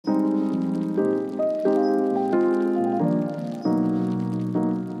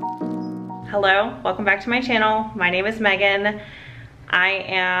Hello, welcome back to my channel. My name is Megan. I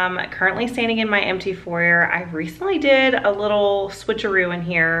am currently standing in my empty foyer. I recently did a little switcheroo in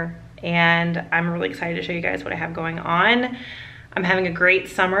here and I'm really excited to show you guys what I have going on. I'm having a great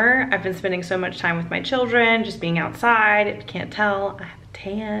summer. I've been spending so much time with my children, just being outside. If you can't tell, I have a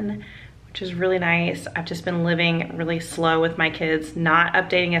tan, which is really nice. I've just been living really slow with my kids, not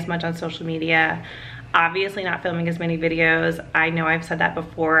updating as much on social media. Obviously not filming as many videos. I know I've said that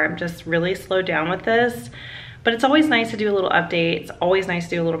before. I'm just really slowed down with this, but it's always nice to do a little update. It's always nice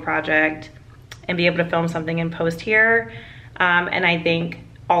to do a little project and be able to film something and post here. And I thank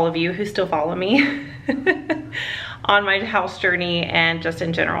all of you who still follow me on my house journey and just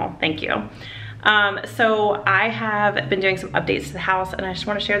in general, thank you. So I have been doing some updates to the house and I just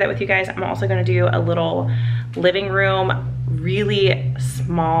want to share that with you guys. I'm also going to do a little living room, really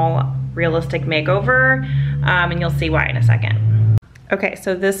small, realistic makeover, and you'll see why in a second. Okay,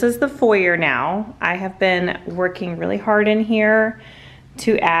 so this is the foyer now. I have been working really hard in here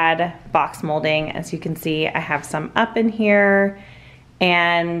to add box molding. As you can see, I have some up in here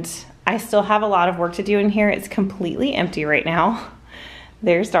and I still have a lot of work to do in here. It's completely empty right now.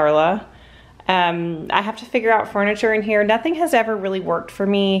 There's Darla. I have to figure out furniture in here. Nothing has ever really worked for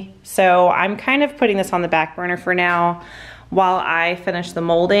me, so I'm kind of putting this on the back burner for now while I finish the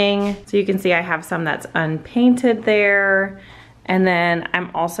molding. So you can see I have some that's unpainted there. And then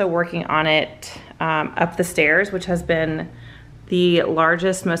I'm also working on it up the stairs, which has been the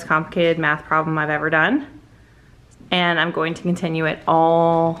largest, most complicated math problem I've ever done. And I'm going to continue it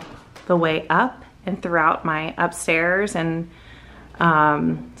all the way up and throughout my upstairs and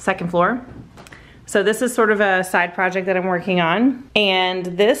second floor. So this is sort of a side project that I'm working on. And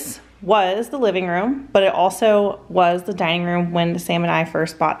this was the living room, but it also was the dining room when Sam and I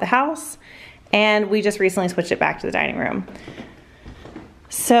first bought the house. And we just recently switched it back to the dining room.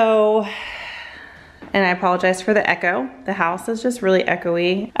 So, and I apologize for the echo. The house is just really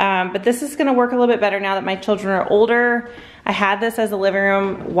echoey. But this is gonna work a little bit better now that my children are older. I had this as a living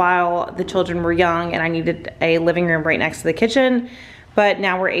room while the children were young and I needed a living room right next to the kitchen. But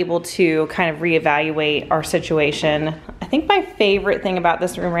now we're able to kind of reevaluate our situation. I think my favorite thing about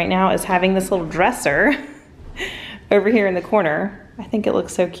this room right now is having this little dresser over here in the corner. I think it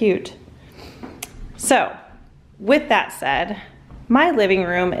looks so cute. So with that said, my living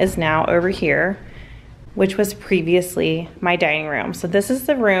room is now over here, which was previously my dining room. So this is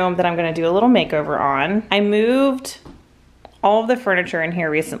the room that I'm gonna do a little makeover on. I moved all of the furniture in here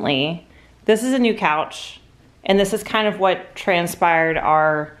recently. This is a new couch. And this is kind of what transpired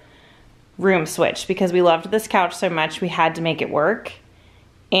our room switch because we loved this couch so much we had to make it work.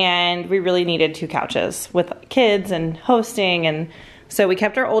 And we really needed two couches with kids and hosting. And so we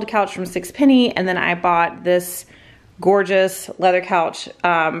kept our old couch from Sixpenny and then I bought this gorgeous leather couch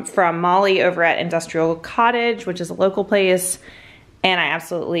from Molly over at Industrial Cottage, which is a local place. And I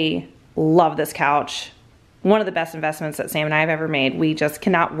absolutely love this couch. One of the best investments that Sam and I have ever made. We just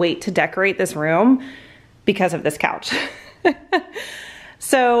cannot wait to decorate this room because of this couch.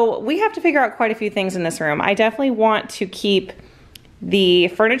 So we have to figure out quite a few things in this room. I definitely want to keep the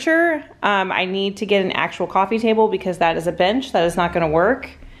furniture. I need to get an actual coffee table because that is a bench. That is not gonna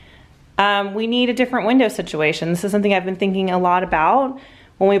work. We need a different window situation. This is something I've been thinking a lot about.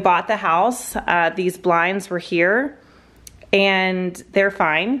 When we bought the house, these blinds were here and they're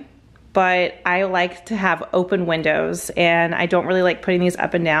fine, but I like to have open windows and I don't really like putting these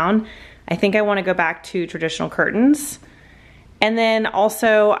up and down. I think I want to go back to traditional curtains. And then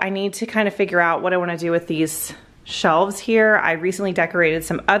also I need to kind of figure out what I want to do with these shelves here. I recently decorated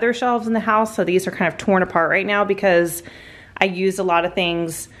some other shelves in the house, so these are kind of torn apart right now because I used a lot of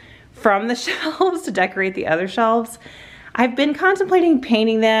things from the shelves to decorate the other shelves. I've been contemplating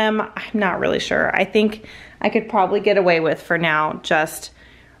painting them. I'm not really sure. I think I could probably get away with for now just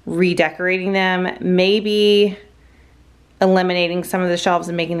redecorating them. Maybe eliminating some of the shelves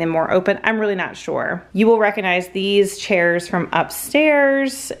and making them more open. I'm really not sure. You will recognize these chairs from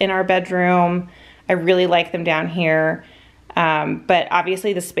upstairs in our bedroom. I really like them down here. But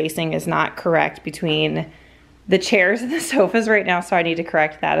obviously the spacing is not correct between the chairs and the sofas right now, so I need to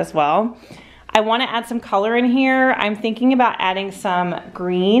correct that as well. I want to add some color in here. I'm thinking about adding some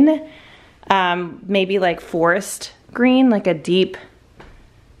green, maybe like forest green, like a deep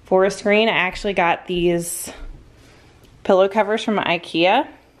forest green. I actually got these pillow covers from Ikea.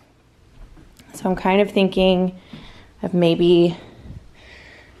 So I'm kind of thinking of maybe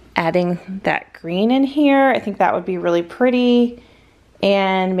adding that green in here. I think that would be really pretty.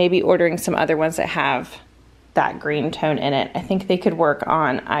 And maybe ordering some other ones that have that green tone in it. I think they could work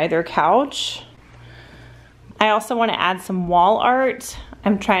on either couch. I also want to add some wall art.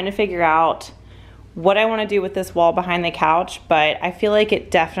 I'm trying to figure out what I want to do with this wall behind the couch, but I feel like it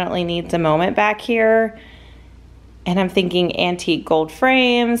definitely needs a moment back here. And I'm thinking antique gold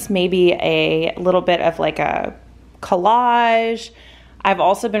frames, maybe a little bit of like a collage. I've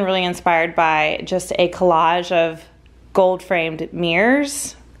also been really inspired by just a collage of gold framed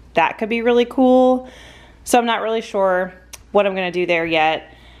mirrors. That could be really cool. So I'm not really sure what I'm gonna do there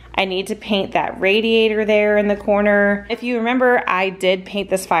yet. I need to paint that radiator there in the corner. If you remember, I did paint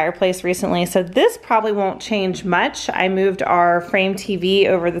this fireplace recently, so this probably won't change much. I moved our frame TV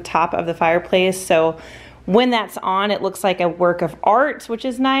over the top of the fireplace, so when that's on, it looks like a work of art, which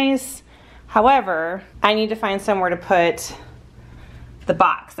is nice. However, I need to find somewhere to put the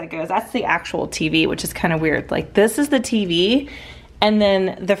box that goes, that's the actual TV, which is kind of weird. Like, this is the TV, and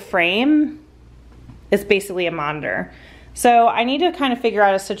then the frame is basically a monitor. So I need to kind of figure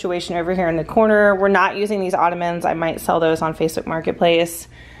out a situation over here in the corner. We're not using these ottomans. I might sell those on Facebook Marketplace.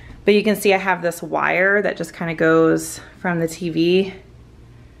 But you can see I have this wire that just kind of goes from the TV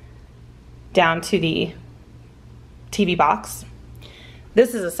down to the TV box.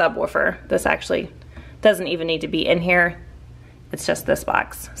 This is a subwoofer. This actually doesn't even need to be in here. It's just this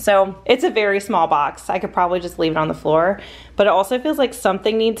box. So it's a very small box. I could probably just leave it on the floor, but it also feels like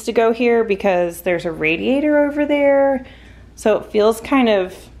something needs to go here because there's a radiator over there. So it feels kind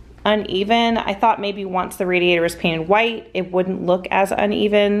of uneven. I thought maybe once the radiator was painted white, it wouldn't look as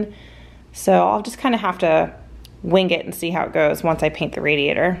uneven. So I'll just kind of have to wing it and see how it goes once I paint the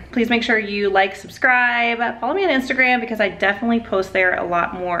radiator. Please make sure you like, subscribe, follow me on Instagram because I definitely post there a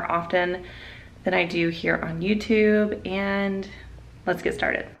lot more often than I do here on YouTube, and let's get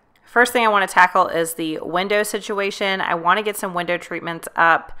started. First thing I want to tackle is the window situation. I want to get some window treatments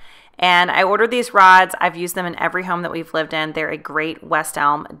up, and I ordered these rods. I've used them in every home that we've lived in. They're a great West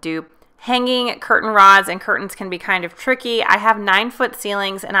Elm dupe. Hanging curtain rods and curtains can be kind of tricky. I have 9-foot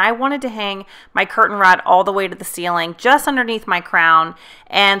ceilings, and I wanted to hang my curtain rod all the way to the ceiling, just underneath my crown.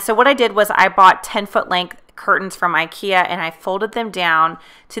 And so what I did was I bought 10-foot length curtains from Ikea, and I folded them down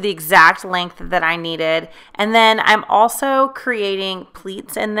to the exact length that I needed. And then I'm also creating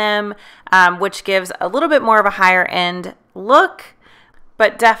pleats in them, which gives a little bit more of a higher end look,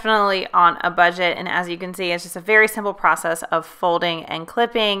 but definitely on a budget. And as you can see, it's just a very simple process of folding and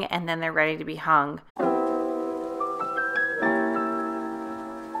clipping, and then they're ready to be hung.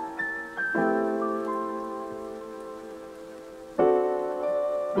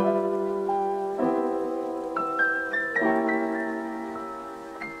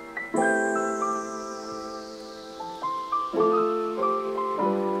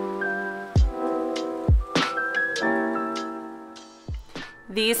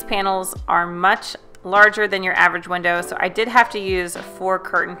 These panels are much larger than your average window, so I did have to use 4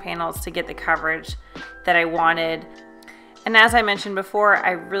 curtain panels to get the coverage that I wanted. And as I mentioned before,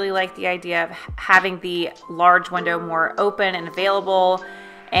 I really like the idea of having the large window more open and available.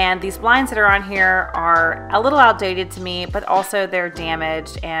 And these blinds that are on here are a little outdated to me, but also they're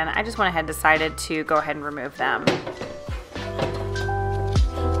damaged, and I just went ahead and decided to go ahead and remove them.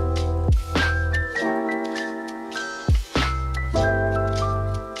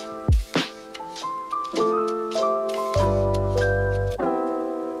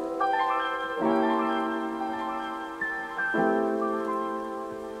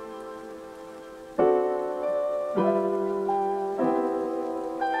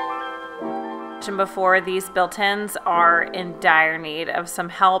 Before, these built-ins are in dire need of some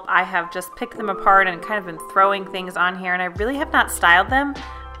help. I have just picked them apart and kind of been throwing things on here, and I really have not styled them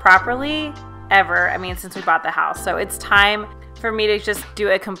properly ever, I mean, since we bought the house. So it's time for me to just do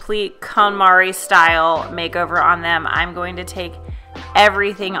a complete KonMari style makeover on them. I'm going to take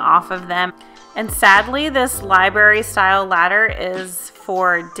everything off of them. And sadly, this library style ladder is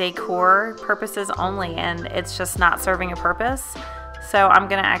for decor purposes only, and it's just not serving a purpose. So I'm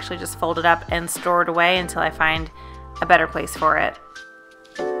gonna actually just fold it up and store it away until I find a better place for it.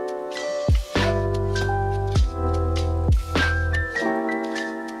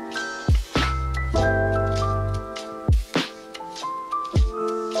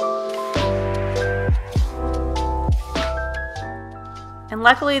 And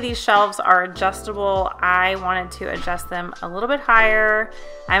luckily these shelves are adjustable. I wanted to adjust them a little bit higher.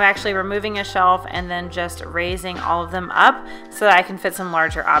 I'm actually removing a shelf and then just raising all of them up so that I can fit some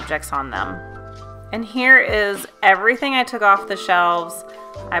larger objects on them. And here is everything I took off the shelves.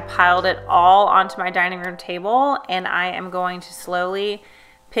 I piled it all onto my dining room table, and I am going to slowly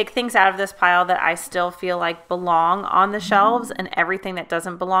pick things out of this pile that I still feel like belong on the shelves, and everything that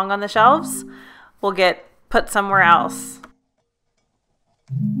doesn't belong on the shelves will get put somewhere else.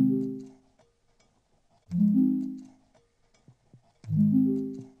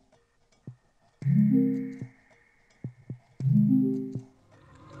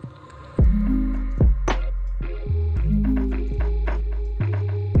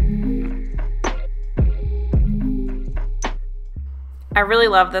 I really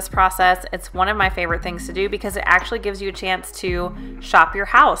love this process. It's one of my favorite things to do because it actually gives you a chance to shop your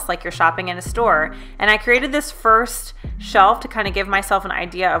house like you're shopping in a store. And I created this first shelf to kind of give myself an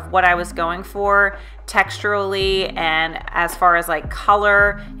idea of what I was going for texturally, and as far as like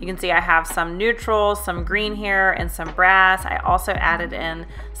color, you can see I have some neutrals, some green here, and some brass. I also added in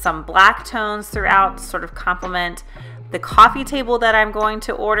some black tones throughout to sort of complement the coffee table that I'm going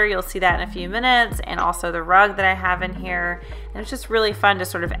to order. You'll see that in a few minutes, and also the rug that I have in here. And it's just really fun to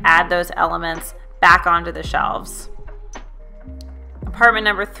sort of add those elements back onto the shelves. Apartment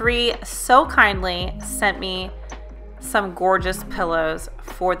number 3 so kindly sent me some gorgeous pillows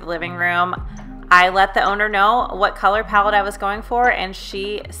for the living room. I let the owner know what color palette I was going for, and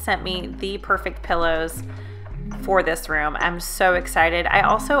she sent me the perfect pillows for this room. I'm so excited. I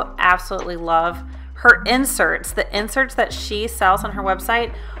also absolutely love her inserts. The inserts that she sells on her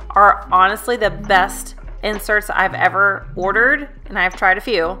website are honestly the best inserts I've ever ordered, and I've tried a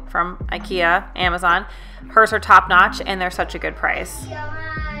few from Ikea, Amazon. Hers are top notch, and they're such a good price.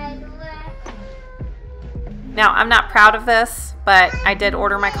 Now, I'm not proud of this, but I did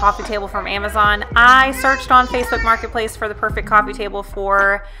order my coffee table from Amazon. I searched on Facebook Marketplace for the perfect coffee table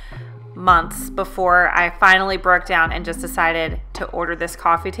for months before I finally broke down and just decided to order this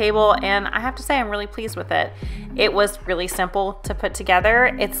coffee table, and I have to say I'm really pleased with it. It was really simple to put together.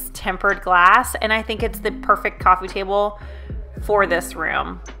 It's tempered glass, and I think it's the perfect coffee table for this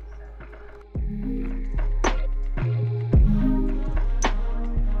room.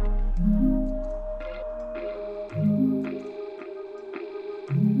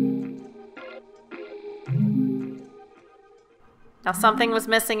 Now something was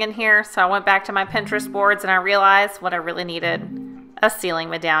missing in here, so I went back to my Pinterest boards and I realized what I really needed: a ceiling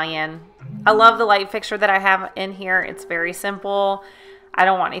medallion. I love the light fixture that I have in here. It's very simple. I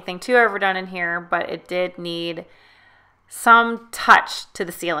don't want anything too overdone in here, but it did need some touch to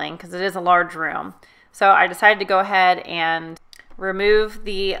the ceiling because it is a large room. So I decided to go ahead and remove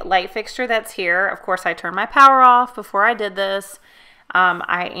the light fixture that's here. Of course, I turned my power off before I did this.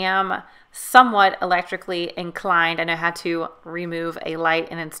 I am somewhat electrically inclined. I know how to remove a light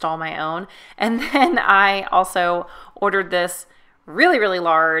and install my own. And then I also ordered this really, really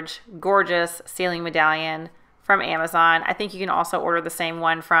large, gorgeous ceiling medallion from Amazon. I think you can also order the same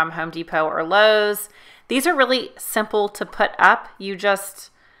one from Home Depot or Lowe's. These are really simple to put up. You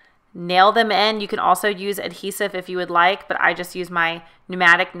just nail them in. You can also use adhesive if you would like, but I just use my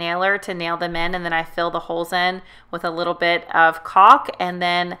pneumatic nailer to nail them in, and then I fill the holes in with a little bit of caulk. And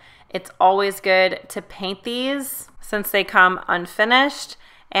then it's always good to paint these since they come unfinished.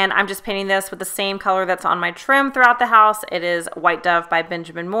 And I'm just painting this with the same color that's on my trim throughout the house. It is White Dove by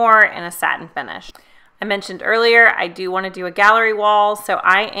Benjamin Moore in a satin finish. I mentioned earlier I do want to do a gallery wall, so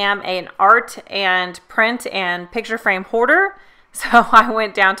I am an art and print and picture frame hoarder. So I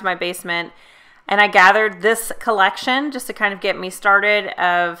went down to my basement and I gathered this collection just to kind of get me started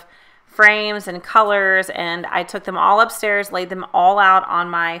of frames and colors, and I took them all upstairs, laid them all out on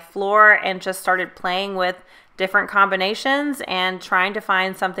my floor, and just started playing with different combinations and trying to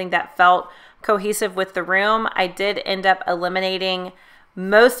find something that felt cohesive with the room. I did end up eliminating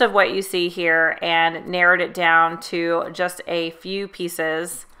most of what you see here and narrowed it down to just a few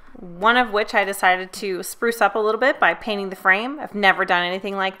pieces, one of which I decided to spruce up a little bit by painting the frame. I've never done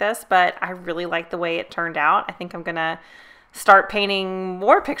anything like this, but I really like the way it turned out. I think I'm gonna start painting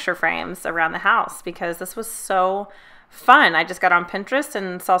more picture frames around the house because this was so fun. I just got on Pinterest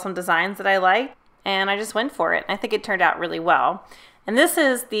and saw some designs that I liked, and I just went for it. I think it turned out really well. And this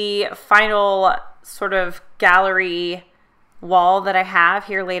is the final sort of gallery wall that I have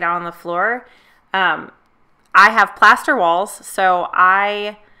here laid out on the floor. I have plaster walls, so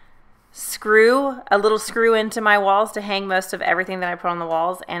I screw a little screw into my walls to hang most of everything that I put on the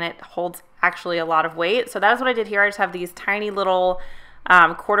walls, and it holds actually a lot of weight. So that's what I did here. I just have these tiny little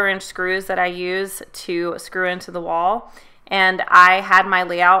 1/4-inch screws that I use to screw into the wall, and I had my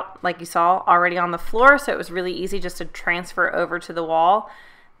layout, like you saw, already on the floor, so it was really easy just to transfer over to the wall.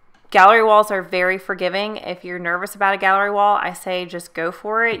 Gallery walls are very forgiving. If you're nervous about a gallery wall, I say just go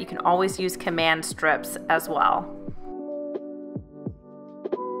for it. You can always use command strips as well.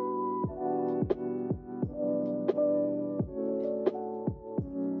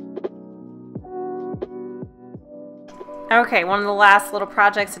 Okay, one of the last little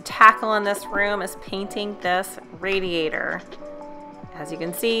projects to tackle in this room is painting this radiator. As you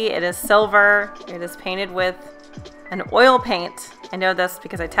can see, it is silver. It is painted with an oil paint. I know this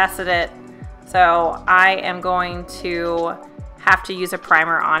because I tested it. So I am going to have to use a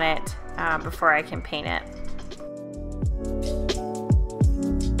primer on it before I can paint it.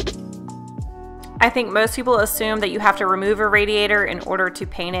 I think most people assume that you have to remove a radiator in order to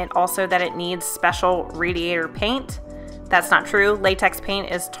paint it, also that it needs special radiator paint. That's not true. Latex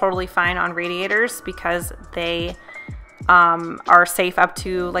paint is totally fine on radiators because they are safe up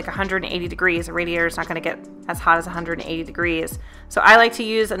to like 180 degrees. A radiator is not going to get as hot as 180 degrees. So I like to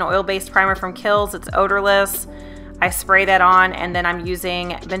use an oil-based primer from Kiehl's. It's odorless. I spray that on, and then I'm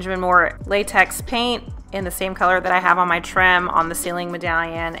using Benjamin Moore latex paint in the same color that I have on my trim on the ceiling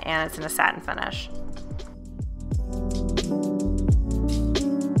medallion, and it's in a satin finish.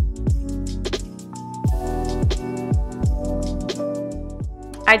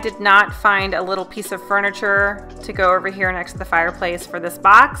 I did not find a little piece of furniture to go over here next to the fireplace for this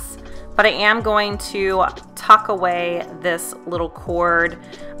box, but I am going to tuck away this little cord.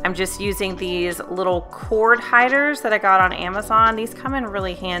 I'm just using these little cord hiders that I got on Amazon. These come in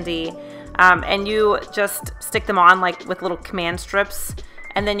really handy. And you just stick them on like with little command strips,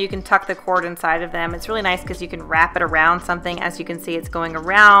 and then you can tuck the cord inside of them. It's really nice because you can wrap it around something. As you can see, it's going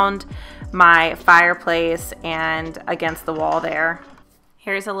around my fireplace and against the wall there.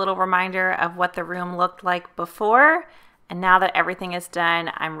 Here's a little reminder of what the room looked like before, and now that everything is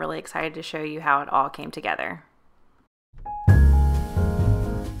done, I'm really excited to show you how it all came together.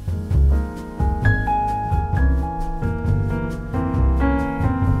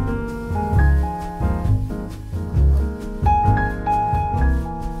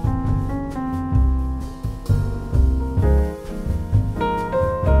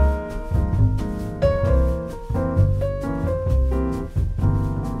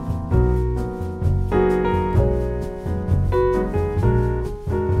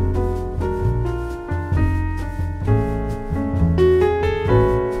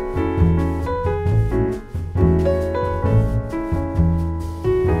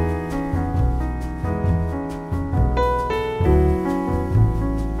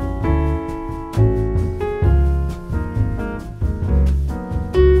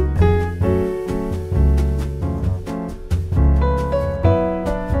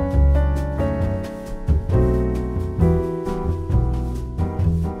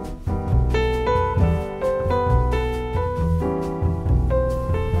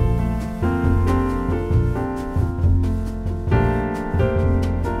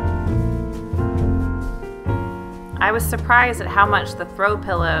 I was surprised at how much the throw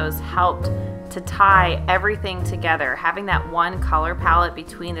pillows helped to tie everything together. Having that one color palette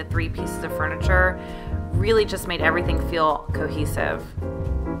between the three pieces of furniture really just made everything feel cohesive.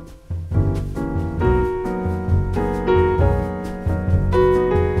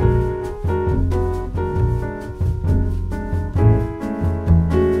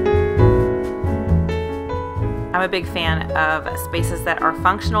 I'm a big fan of spaces that are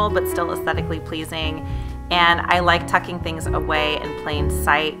functional but still aesthetically pleasing. And I like tucking things away in plain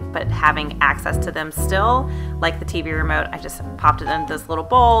sight, but having access to them still. Like the TV remote, I just popped it into this little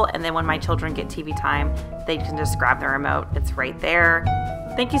bowl, and then when my children get TV time, they can just grab the remote. It's right there.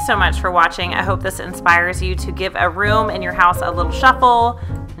 Thank you so much for watching. I hope this inspires you to give a room in your house a little shuffle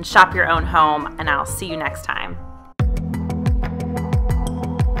and shop your own home, and I'll see you next time.